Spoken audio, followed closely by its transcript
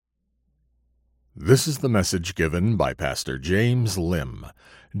This is the message given by Pastor James Lim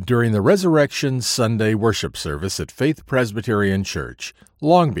during the Resurrection Sunday worship service at Faith Presbyterian Church,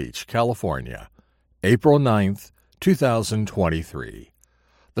 Long Beach, California, April 9th, 2023.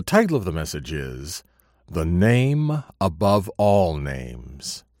 The title of the message is, The Name Above All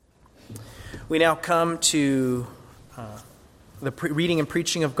Names. We now come to the reading and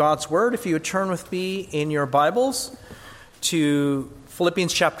preaching of God's Word. If you would turn with me in your Bibles to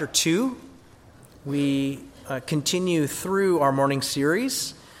Philippians chapter 2. We continue through our morning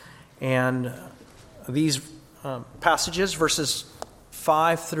series, and these passages, verses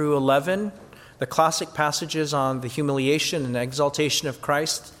 5 through 11, the classic passages on the humiliation and exaltation of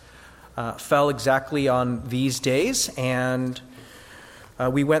Christ, fell exactly on these days, and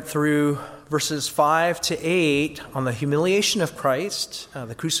we went through verses 5 to 8 on the humiliation of Christ,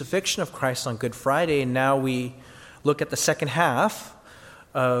 the crucifixion of Christ on Good Friday, and now we look at the second half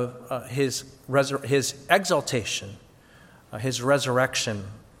of his exaltation, his resurrection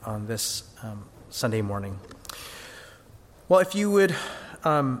on this Sunday morning. Well, if you would,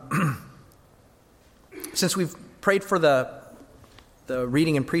 since we've prayed for the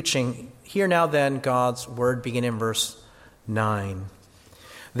reading and preaching, hear now then God's word, begin in verse 9.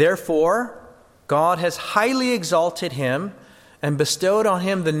 Therefore, God has highly exalted him and bestowed on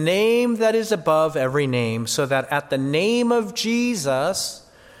him the name that is above every name, so that at the name of Jesus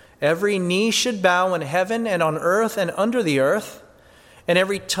every knee should bow in heaven and on earth and under the earth, and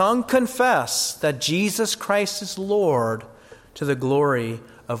every tongue confess that Jesus Christ is Lord, to the glory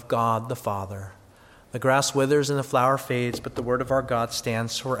of God the Father. The grass withers and the flower fades, but the word of our God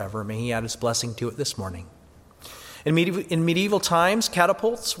stands forever. May he add his blessing to it this morning. In medieval times,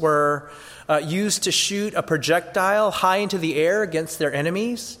 catapults were used to shoot a projectile high into the air against their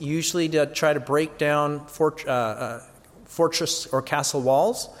enemies, usually to try to break down fortress or castle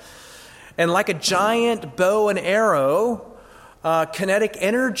walls. And like a giant bow and arrow, kinetic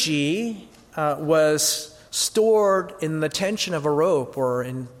energy was stored in the tension of a rope or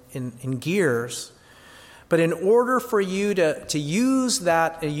in gears. But in order for you to use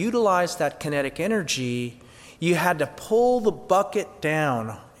that, utilize that kinetic energy, you had to pull the bucket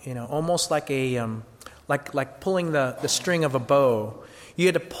down, almost like like pulling the string of a bow. You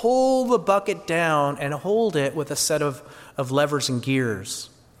had to pull the bucket down and hold it with a set of levers and gears.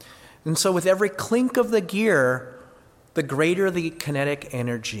 And so with every clink of the gear, the greater the kinetic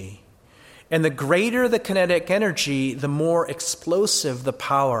energy. And the greater the kinetic energy, the more explosive the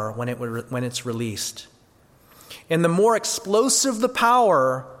power when it's released. And the more explosive the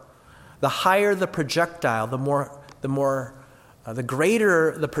power, the higher the projectile, the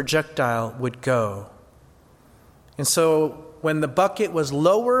greater the projectile would go. And so when the bucket was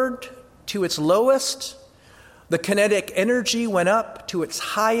lowered to its lowest, the kinetic energy went up to its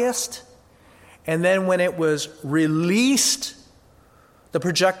highest, and then when it was released, the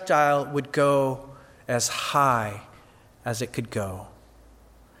projectile would go as high as it could go.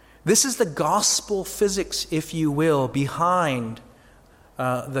 This is the gospel physics, if you will, behind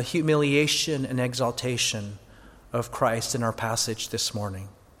the humiliation and exaltation of Christ in our passage this morning.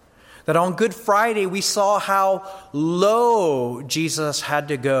 That on Good Friday we saw how low Jesus had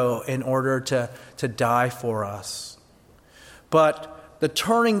to go in order to die for us. But the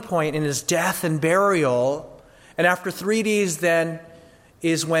turning point in his death and burial, and after 3 days then,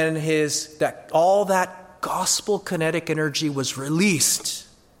 is when all that gospel kinetic energy was released.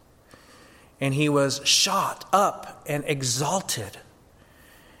 And he was shot up and exalted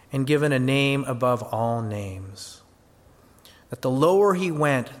and given a name above all names. That the lower he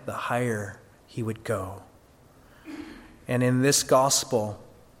went, the higher he would go. And in this gospel,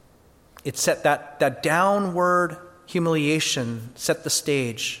 it set that downward humiliation, set the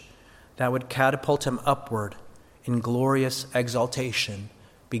stage that would catapult him upward in glorious exaltation,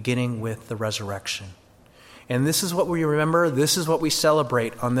 beginning with the resurrection. And this is what we remember, this is what we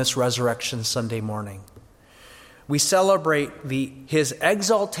celebrate on this Resurrection Sunday morning. We celebrate his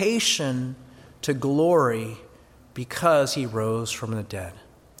exaltation to glory because he rose from the dead.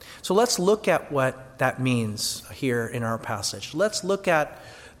 So let's look at what that means here in our passage. Let's look at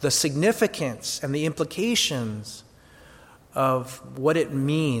the significance and the implications of what it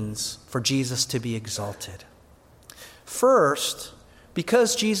means for Jesus to be exalted. First,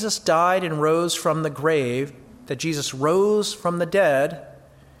 because Jesus died and rose from the grave, that Jesus rose from the dead,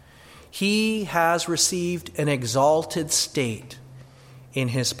 he has received an exalted state in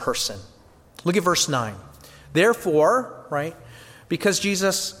his person. Look at verse 9. Therefore, because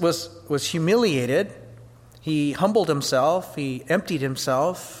Jesus was humiliated He humbled himself, he emptied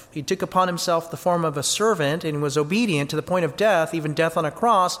himself, he took upon himself the form of a servant and was obedient to the point of death, even death on a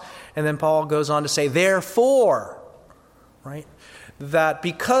cross. And then Paul goes on to say, therefore, right, that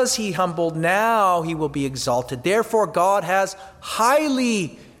because he humbled, now he will be exalted. Therefore, God has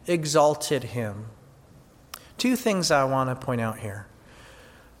highly exalted him. Two things I want to point out here.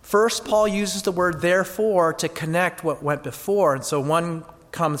 First, Paul uses the word therefore to connect what went before, and so one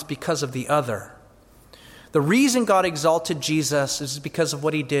comes because of the other. The reason God exalted Jesus is because of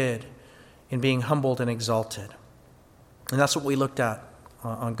what he did in being humbled and exalted. And that's what we looked at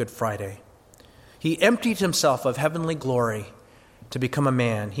on Good Friday. He emptied himself of heavenly glory to become a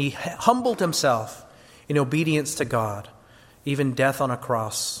man. He humbled himself in obedience to God, even death on a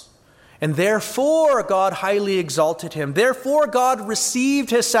cross. And therefore God highly exalted him. Therefore God received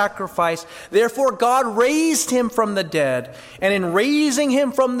his sacrifice. Therefore God raised him from the dead. And in raising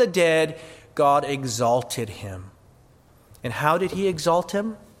him from the dead, God exalted him. And how did he exalt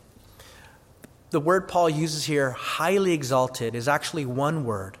him? The word Paul uses here, highly exalted, is actually one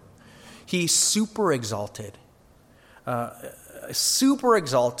word. He super exalted. Super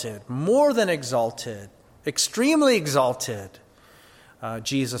exalted, more than exalted, extremely exalted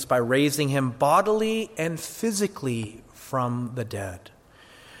Jesus by raising him bodily and physically from the dead.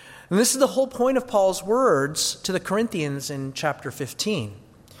 And this is the whole point of Paul's words to the Corinthians in chapter 15.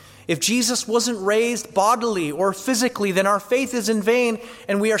 If Jesus wasn't raised bodily or physically, then our faith is in vain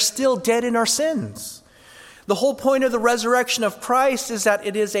and we are still dead in our sins. The whole point of the resurrection of Christ is that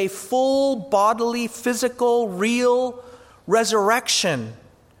it is a full bodily, physical, real resurrection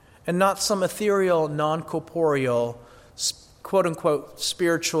and not some ethereal, non-corporeal, quote-unquote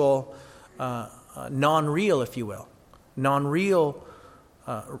spiritual, non-real, if you will. Non-real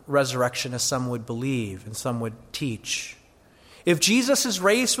resurrection, as some would believe and some would teach. If Jesus is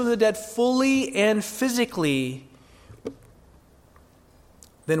raised from the dead fully and physically,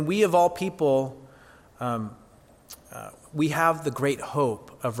 then we of all people, we have the great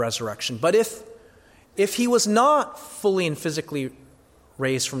hope of resurrection. But if he was not fully and physically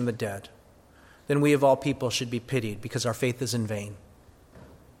raised from the dead, then we of all people should be pitied because our faith is in vain.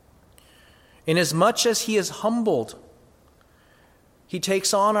 Inasmuch as he is humbled, he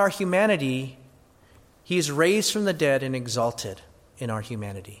takes on our humanity. He is raised from the dead and exalted in our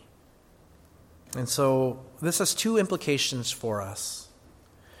humanity. And so this has two implications for us.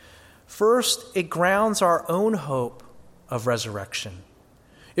 First, it grounds our own hope of resurrection.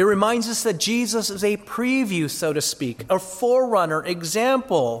 It reminds us that Jesus is a preview, so to speak, a forerunner,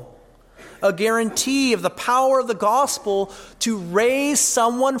 example, a guarantee of the power of the gospel to raise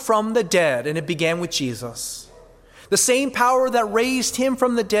someone from the dead. And it began with Jesus. The same power that raised him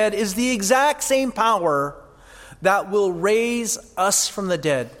from the dead is the exact same power that will raise us from the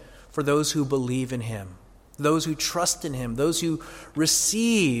dead for those who believe in him, those who trust in him, those who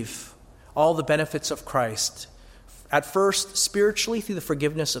receive all the benefits of Christ. At first, spiritually, through the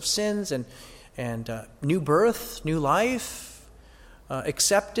forgiveness of sins and new birth, new life,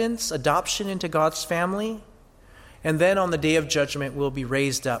 acceptance, adoption into God's family. And then on the day of judgment, we'll be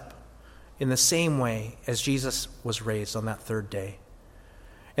raised up in the same way as Jesus was raised on that third day.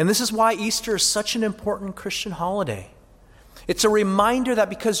 And this is why Easter is such an important Christian holiday. It's a reminder that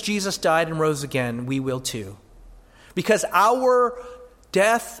because Jesus died and rose again, we will too. Because our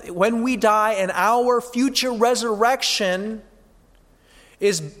death, when we die, and our future resurrection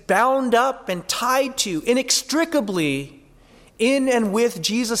is bound up and tied to inextricably in and with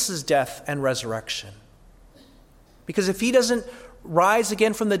Jesus' death and resurrection. Because if he doesn't rise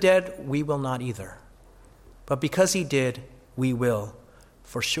again from the dead, we will not either. But because he did, we will,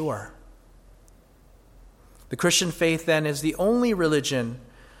 for sure. The Christian faith then is the only religion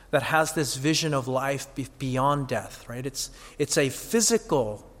that has this vision of life beyond death, right? It's a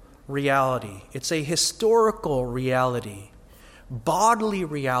physical reality. It's a historical reality, bodily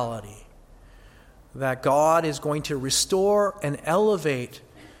reality, that God is going to restore and elevate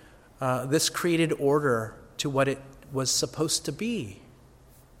this created order to what it was supposed to be.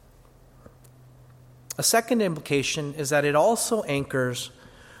 A second implication is that it also anchors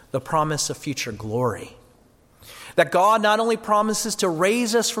the promise of future glory. That God not only promises to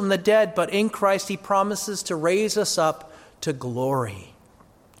raise us from the dead, but in Christ he promises to raise us up to glory.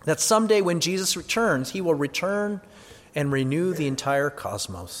 That someday when Jesus returns, he will return and renew the entire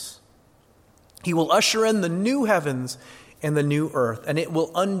cosmos. He will usher in the new heavens and the new earth, and it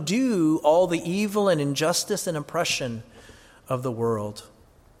will undo all the evil and injustice and oppression of the world.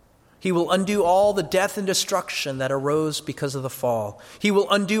 He will undo all the death and destruction that arose because of the fall. He will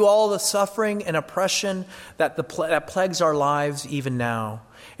undo all the suffering and oppression that plagues our lives even now.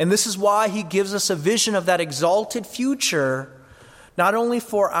 And this is why he gives us a vision of that exalted future, not only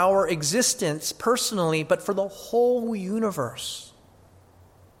for our existence personally, but for the whole universe.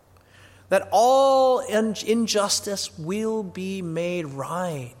 That all injustice will be made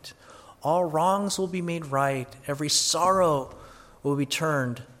right. All wrongs will be made right. Every sorrow will be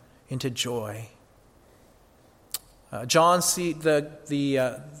turned into joy.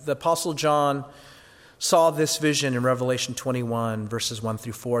 The Apostle John saw this vision in Revelation 21, verses 1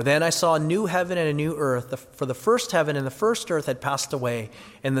 through 4. Then I saw a new heaven and a new earth, for the first heaven and the first earth had passed away,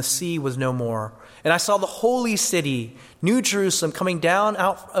 and the sea was no more. And I saw the holy city, New Jerusalem, coming down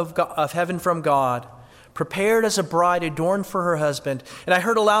out of heaven from God, prepared as a bride adorned for her husband. And I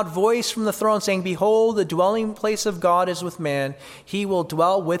heard a loud voice from the throne saying, Behold, the dwelling place of God is with man. He will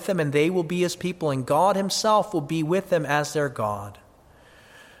dwell with them, and they will be his people, and God himself will be with them as their God.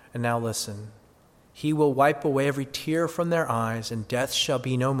 And now listen. He will wipe away every tear from their eyes, and death shall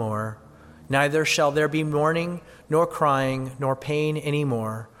be no more. Neither shall there be mourning, nor crying, nor pain any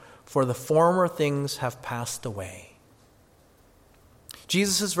more, for the former things have passed away.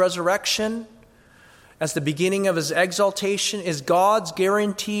 Jesus' resurrection, as the beginning of his exaltation, is God's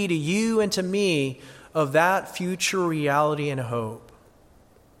guarantee to you and to me of that future reality and hope.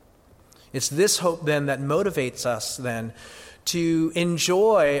 It's this hope then that motivates us then to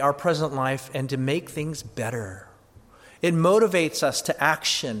enjoy our present life and to make things better. It motivates us to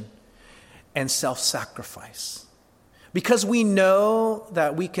action and self-sacrifice. Because we know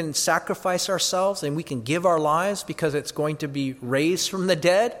that we can sacrifice ourselves and we can give our lives because it's going to be raised from the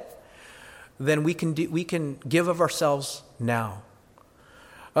dead, then we can give of ourselves now.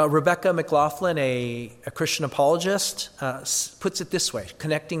 Rebecca McLaughlin, a Christian apologist, puts it this way,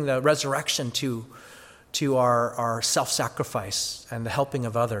 connecting the resurrection to our self-sacrifice and the helping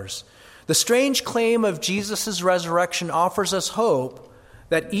of others. The strange claim of Jesus' resurrection offers us hope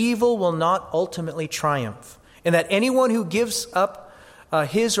that evil will not ultimately triumph, and that anyone who gives up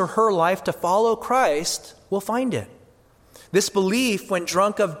his or her life to follow Christ will find it. This belief, when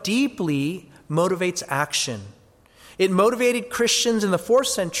drunk of deeply, motivates action. It motivated Christians in the 4th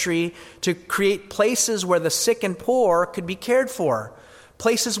century to create places where the sick and poor could be cared for,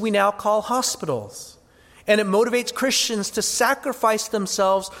 places we now call hospitals. And it motivates Christians to sacrifice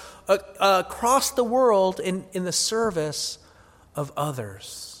themselves across the world in the service of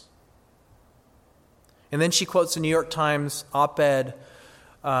others. And then she quotes a New York Times op-ed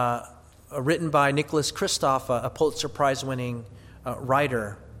written by Nicholas Kristof, a Pulitzer Prize-winning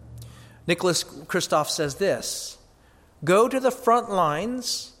writer. Nicholas Kristof says this: Go to the front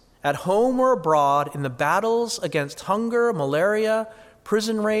lines, at home or abroad, in the battles against hunger, malaria,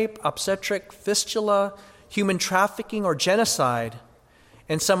 prison rape, obstetric fistula, human trafficking, or genocide,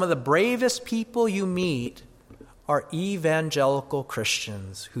 and some of the bravest people you meet are evangelical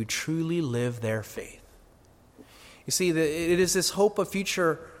Christians who truly live their faith. You see, it is this hope of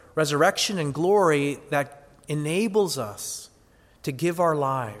future resurrection and glory that enables us to give our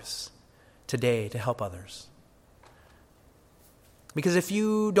lives today to help others. Because if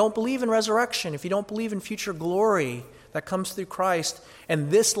you don't believe in resurrection, if you don't believe in future glory that comes through Christ,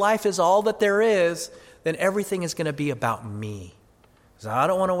 and this life is all that there is, then everything is going to be about me. Because I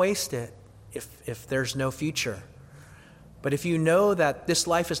don't want to waste it if there's no future. But if you know that this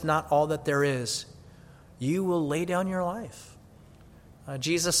life is not all that there is, you will lay down your life.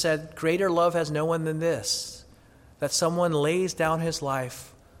 Jesus said, greater love has no one than this, that someone lays down his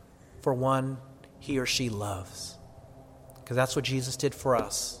life for one he or she loves. Because that's what Jesus did for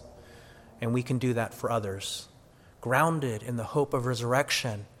us. And we can do that for others, grounded in the hope of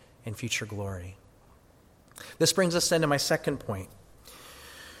resurrection and future glory. This brings us then to my second point.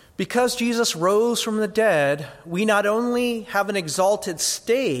 Because Jesus rose from the dead, we not only have an exalted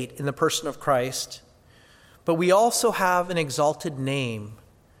state in the person of Christ, but we also have an exalted name,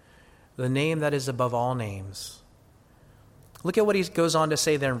 the name that is above all names. Look at what he goes on to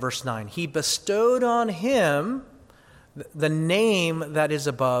say there in verse 9. He bestowed on him the name that is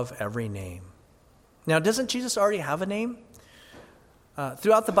above every name. Now, doesn't Jesus already have a name?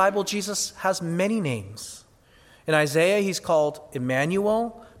 Throughout the Bible, Jesus has many names. In Isaiah, he's called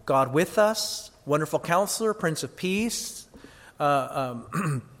Emmanuel, God with us, Wonderful Counselor, Prince of Peace,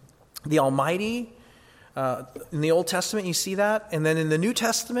 the Almighty. In the Old Testament, you see that. And then in the New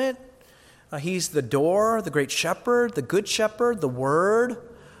Testament, he's the door, the great shepherd, the good shepherd, the Word,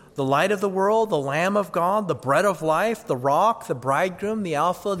 the light of the world, the Lamb of God, the bread of life, the rock, the bridegroom, the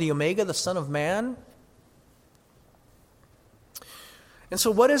Alpha, the Omega, the Son of Man. And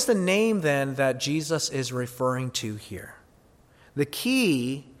so what is the name then that Jesus is referring to here? The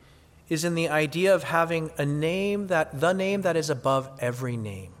key is in the idea of having the name that is above every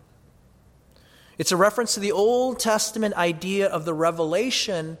name. It's a reference to the Old Testament idea of the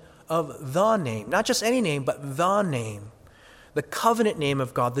revelation of the name, not just any name, but the name, the covenant name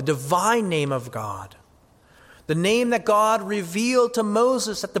of God, the divine name of God, the name that God revealed to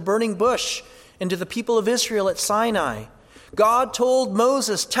Moses at the burning bush and to the people of Israel at Sinai. God told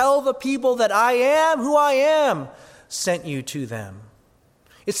Moses, "Tell the people that I am who I am sent you to them."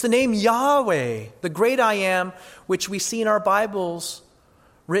 It's the name Yahweh, the great I am, which we see in our Bibles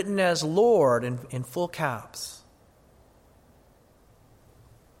written as Lord in full caps.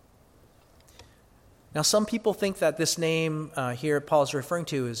 Now, some people think that this name here Paul is referring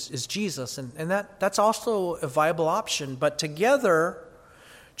to is Jesus, and that's also a viable option. But together,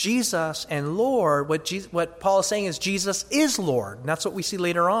 Jesus and Lord, what Paul is saying is Jesus is Lord. And that's what we see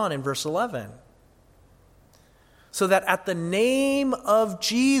later on in verse 11. So that at the name of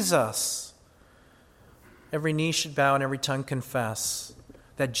Jesus, every knee should bow and every tongue confess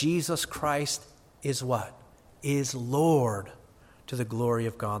that Jesus Christ is what? Is Lord, to the glory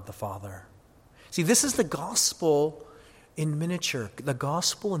of God the Father. See, this is the gospel in miniature, the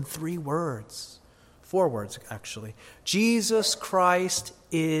gospel in 3 words. 4 words, actually. Jesus Christ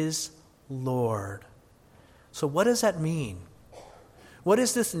is Lord. So what does that mean? What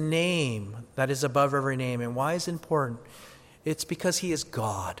is this name that is above every name, and why is it important? It's because he is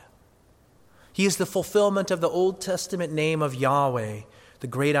God. He is the fulfillment of the Old Testament name of Yahweh, the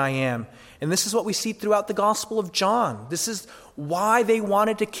great I am. And this is what we see throughout the Gospel of John. This is why they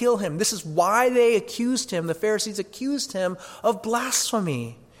wanted to kill him. This is why they accused him. The Pharisees accused him of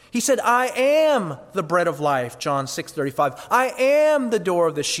blasphemy. He said, "I am the bread of life," John 6:35. "I am the door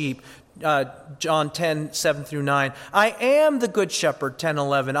of the sheep," John 10:7-9. "I am the good shepherd,"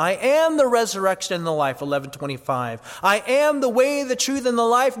 10:11. "I am the resurrection and the life," 11:25. "I am the way, the truth, and the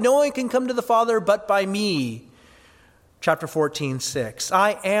life. No one can come to the Father but by me," chapter 14:6.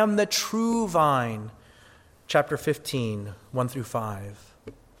 "I am the true vine," chapter 15, 1-5.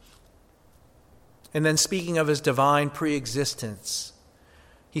 And then speaking of his divine preexistence,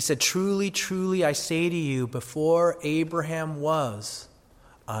 he said, "Truly, truly, I say to you, before Abraham was,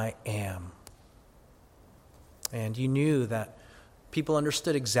 I am." And you knew that people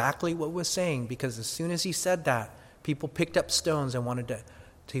understood exactly what he was saying, because as soon as he said that, people picked up stones and wanted to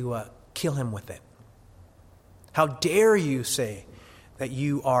kill him with it. How dare you say that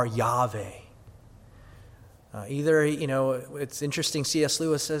you are Yahweh? It's interesting, C.S.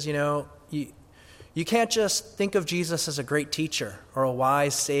 Lewis says, you can't just think of Jesus as a great teacher or a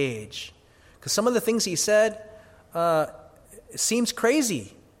wise sage, because some of the things he said seems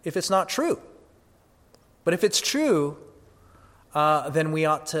crazy if it's not true. But if it's true, then we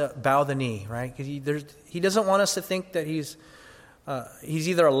ought to bow the knee, right? Because he doesn't want us to think that he's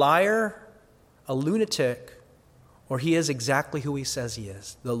either a liar, a lunatic, or he is exactly who he says he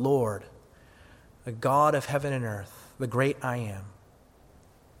is, the Lord, the God of heaven and earth, the great I am.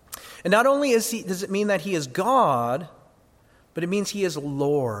 And not only does it mean that he is God, but it means he is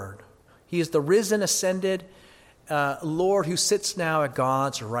Lord. He is the risen, ascended Lord who sits now at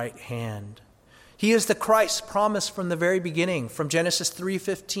God's right hand. He is the Christ promised from the very beginning, from Genesis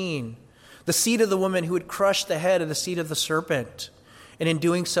 3:15, the seed of the woman who would crush the head of the seed of the serpent. And in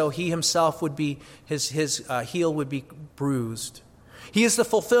doing so, he himself would be, his heel would be bruised. He is the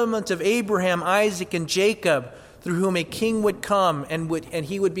fulfillment of Abraham, Isaac, and Jacob, through whom a king would come and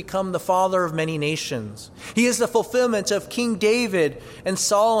he would become the father of many nations. He is the fulfillment of King David and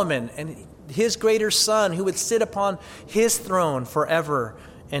Solomon and his greater son, who would sit upon his throne forever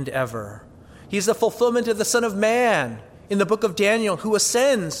and ever. He is the fulfillment of the Son of Man in the book of Daniel, who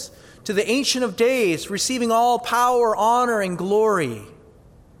ascends to the Ancient of Days, receiving all power, honor, and glory.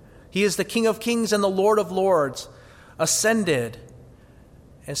 He is the King of Kings and the Lord of Lords, ascended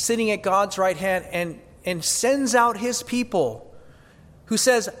and sitting at God's right hand, and sends out his people, who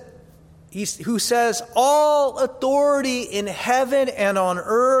says, "All authority in heaven and on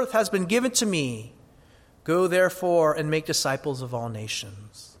earth has been given to me. Go therefore and make disciples of all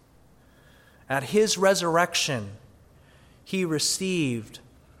nations." At his resurrection, he received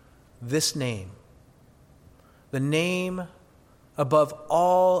this name, the name above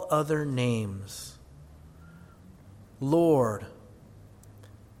all other names: Lord,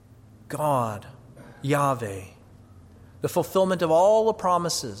 God, Yahweh, the fulfillment of all the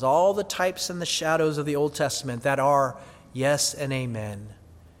promises, all the types and the shadows of the Old Testament that are yes and amen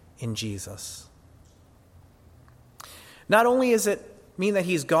in Jesus. Not only does it mean that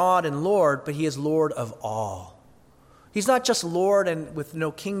he's God and Lord, but he is Lord of all. He's not just Lord and with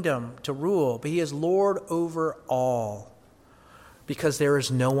no kingdom to rule, but he is Lord over all. because there is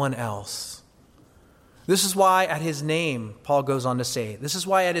no one else. This is why at his name, Paul goes on to say, this is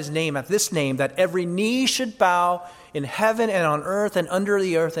why at his name, at this name, that every knee should bow in heaven and on earth and under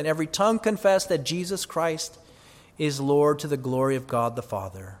the earth, and every tongue confess that Jesus Christ is Lord, to the glory of God the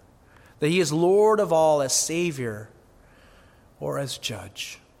Father. That he is Lord of all, as Savior or as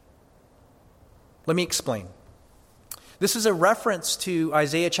Judge. Let me explain. This is a reference to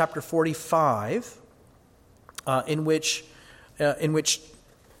Isaiah chapter 45, in which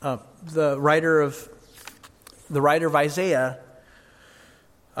the writer of Isaiah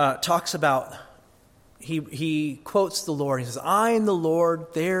talks about, he quotes the Lord. He says, "I am the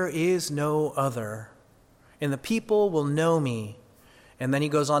Lord, there is no other, and the people will know me." And then he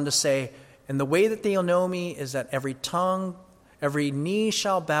goes on to say, and the way that they'll know me is that every knee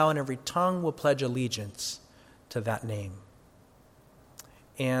shall bow, and every tongue will pledge allegiance to that name.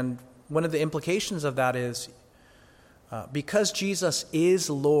 And one of the implications of that is, because Jesus is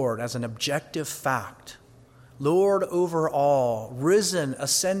Lord as an objective fact, Lord over all, risen,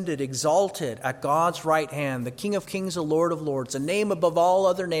 ascended, exalted at God's right hand, the King of kings, the Lord of lords, a name above all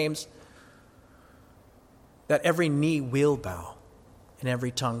other names, that every knee will bow and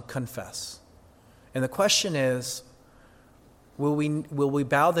every tongue confess. And the question is, will we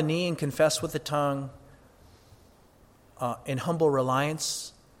bow the knee and confess with the tongue in humble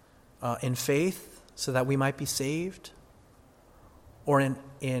reliance, in faith, so that we might be saved? Or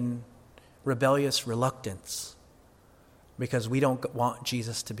in rebellious reluctance, because we don't want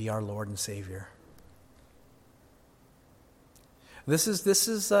Jesus to be our Lord and Savior? This is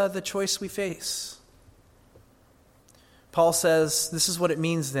the choice we face. Paul says this is what it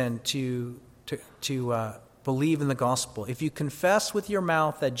means then to believe in the gospel. If you confess with your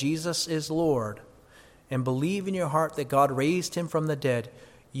mouth that Jesus is Lord and believe in your heart that God raised him from the dead,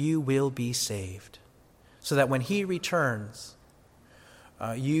 you will be saved. So that when he returns,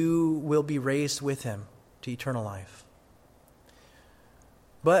 you will be raised with him to eternal life.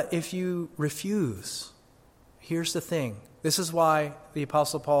 But if you refuse, here's the thing. This is why the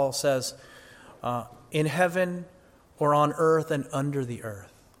Apostle Paul says, in heaven or on earth and under the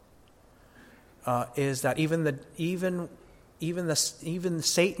earth, is that even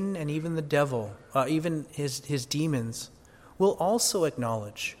Satan and even the devil, even his demons, will also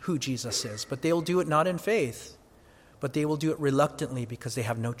acknowledge who Jesus is, but they will do it not in faith, but they will do it reluctantly because they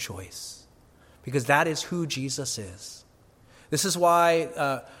have no choice, because that is who Jesus is. This is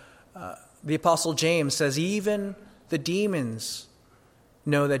why the Apostle James says even the demons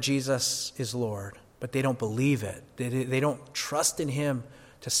know that Jesus is Lord, but they don't believe it. They don't trust in him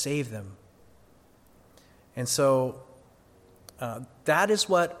to save them. And so that is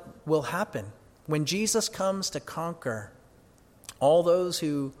what will happen. When Jesus comes to conquer, all those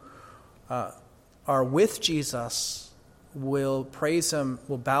who are with Jesus will praise him,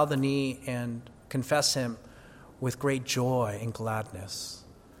 will bow the knee and confess him with great joy and gladness.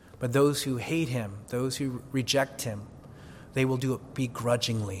 But those who hate him, those who reject him, they will do it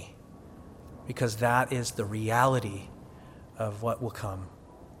begrudgingly, because that is the reality of what will come.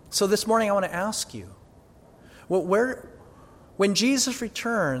 So this morning I want to ask you, when Jesus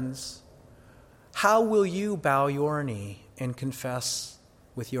returns, how will you bow your knee and confess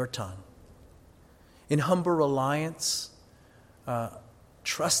with your tongue? In humble reliance,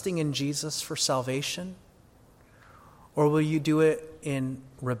 trusting in Jesus for salvation? Or will you do it in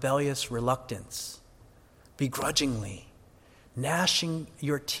rebellious reluctance, begrudgingly, gnashing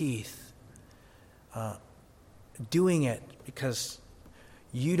your teeth, doing it because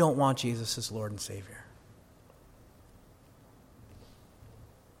you don't want Jesus as Lord and Savior?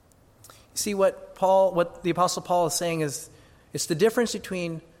 You see, what the Apostle Paul is saying is, it's the difference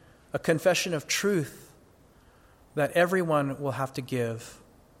between a confession of truth that everyone will have to give,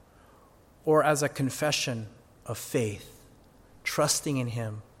 or as a confession of faith, trusting in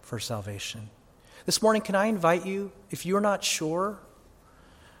him for salvation. This morning, can I invite you, if you're not sure,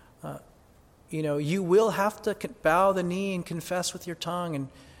 you will have to bow the knee and confess with your tongue. And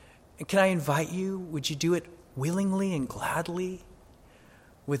can I invite you, would you do it willingly and gladly,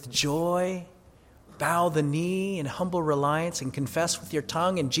 with joy? Bow the knee in humble reliance and confess with your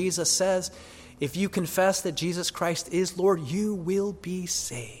tongue. And Jesus says, if you confess that Jesus Christ is Lord, you will be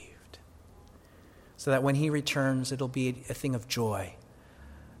saved. So that when he returns, it'll be a thing of joy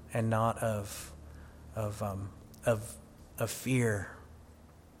and not of fear.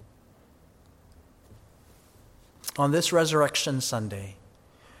 On this Resurrection Sunday,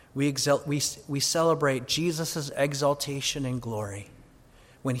 we celebrate Jesus' exaltation and glory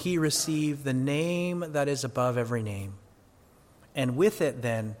when he received the name that is above every name. And with it,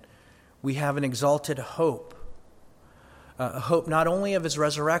 then, we have an exalted hope a hope not only of his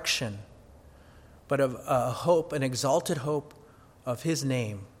resurrection, but of a hope, an exalted hope of his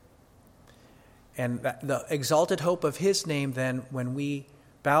name. And the exalted hope of his name, then, when we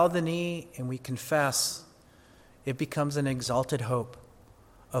bow the knee and we confess, it becomes an exalted hope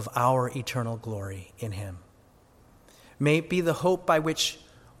of our eternal glory in him. May it be the hope by which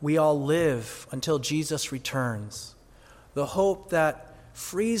we all live until Jesus returns, the hope that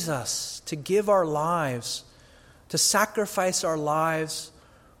frees us to give our lives, to sacrifice our lives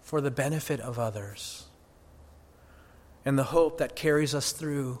for the benefit of others, and the hope that carries us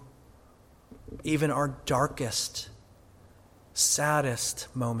through even our darkest,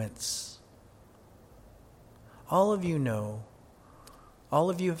 saddest moments. All of you know, all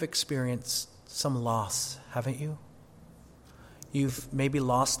of you have experienced some loss, haven't you? You've maybe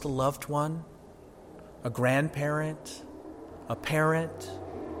lost a loved one, a grandparent, a parent,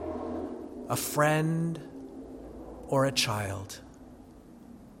 a friend, or a child.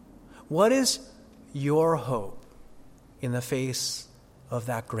 What is your hope in the face of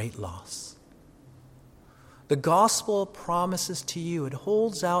that great loss? The gospel promises to you, it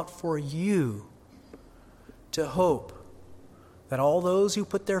holds out for you to hope that all those who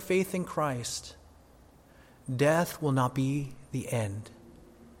put their faith in Christ, death will not be the end.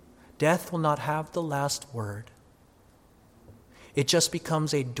 Death will not have the last word. It just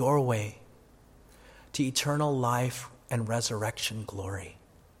becomes a doorway to eternal life and resurrection glory.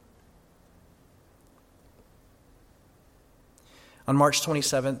 On March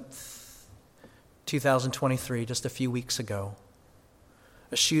 27th, 2023, just a few weeks ago,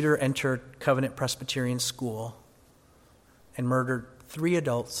 a shooter entered Covenant Presbyterian School and murdered 3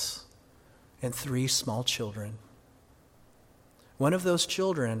 adults and 3 small children. One of those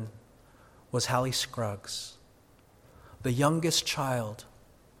children was Hallie Scruggs, the youngest child,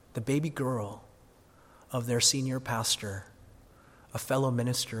 the baby girl of their senior pastor, a fellow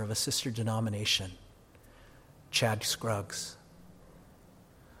minister of a sister denomination, Chad Scruggs.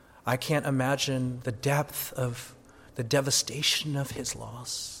 I can't imagine the depth of the devastation of his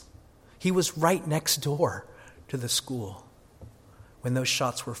loss. He was right next door to the school when those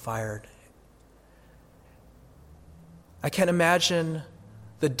shots were fired. I can't imagine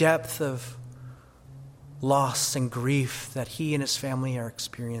the depth of loss and grief that he and his family are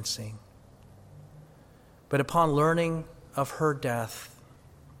experiencing. But upon learning of her death,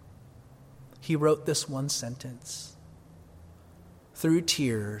 he wrote this one sentence: "Through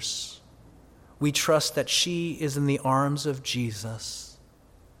tears, we trust that she is in the arms of Jesus,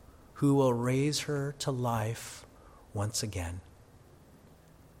 who will raise her to life once again."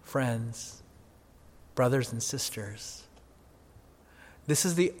 Friends, brothers and sisters, this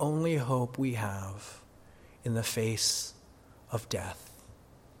is the only hope we have in the face of death.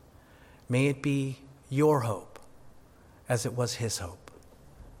 May it be your hope as it was his hope.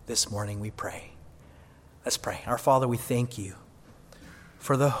 This morning we pray. Let's pray. Our Father, we thank you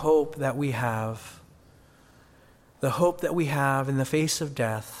for the hope that we have, in the face of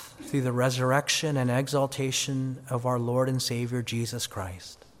death through the resurrection and exaltation of our Lord and Savior Jesus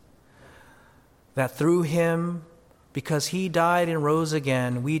Christ. That through him, because he died and rose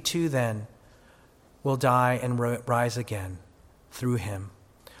again, we too then will die and rise again through him.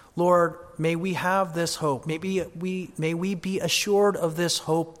 Lord, may we have this hope. May we be assured of this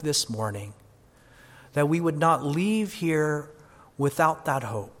hope this morning, that we would not leave here without that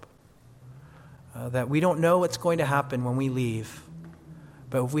hope, that we don't know what's going to happen when we leave,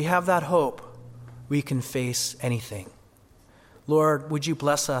 but if we have that hope, we can face anything. Lord, would you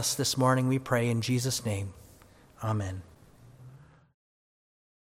bless us this morning, we pray in Jesus' name. Amen.